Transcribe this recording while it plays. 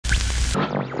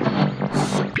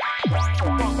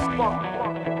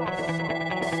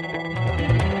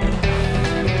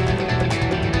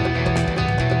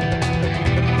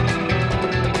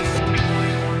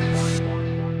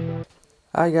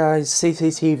Hi guys,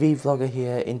 CCTV vlogger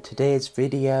here. In today's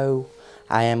video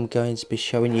I am going to be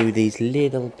showing you these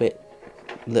little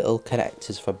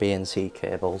connectors for BNC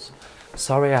cables.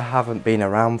 Sorry I haven't been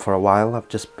around for a while. I've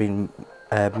just been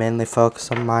mainly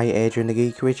focused on my Adrian the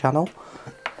Geekery channel,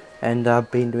 and I've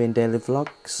been doing daily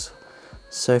vlogs.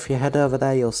 So if you head over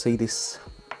there you'll see this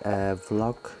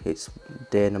vlog. It's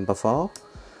day number 4,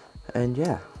 and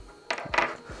yeah.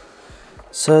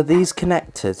 So these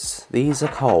connectors, these are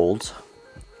called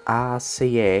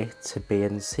RCA to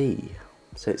BNC.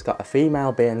 So it's got a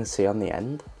female BNC on the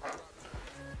end,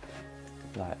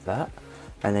 like that,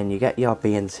 and then you get your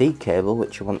BNC cable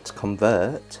which you want to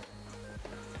convert,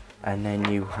 and then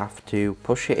you have to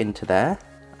push it into there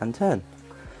and turn,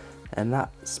 and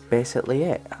that's basically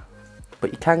it.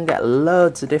 But you can get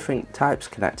loads of different types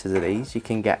of connectors of these. You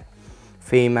can get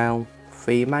female,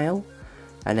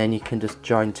 and then you can just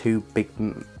join two big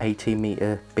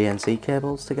 18-meter BNC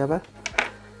cables together,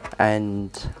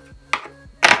 and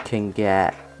you can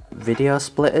get video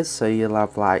splitters, so you'll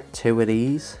have like 2 of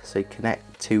these, so you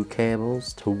connect 2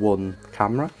 cables to one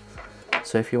camera.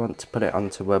 So if you want to put it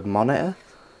onto a monitor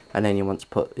and then you want to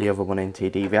put the other one into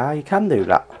your DVR, you can do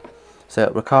that. So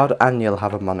it'll record and you'll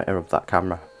have a monitor of that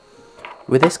camera.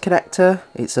 With this connector,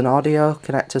 it's an audio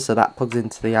connector, so that plugs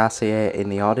into the RCA in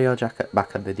the audio jack at the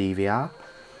back of the DVR,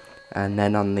 and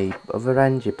then on the other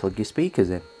end you plug your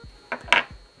speakers in.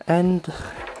 And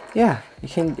yeah, you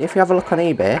can, if you have a look on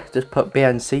eBay, just put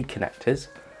BNC connectors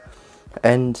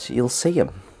and you'll see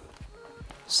them.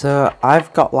 So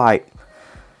I've got like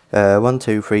 1,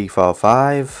 2, 3, 4,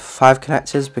 5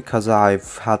 connectors, because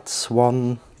I've had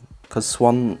Swan, because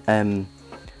Swan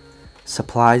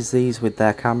supplies these with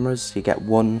their cameras. You get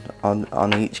one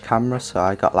on each camera, so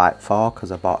I got like 4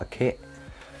 because I bought a kit.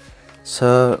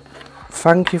 So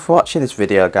thank you for watching this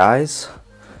video, guys.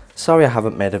 Sorry I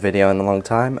haven't made a video in a long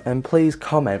time, and please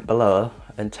comment below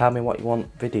and tell me what you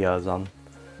want videos on.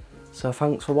 So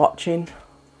thanks for watching,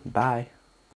 bye.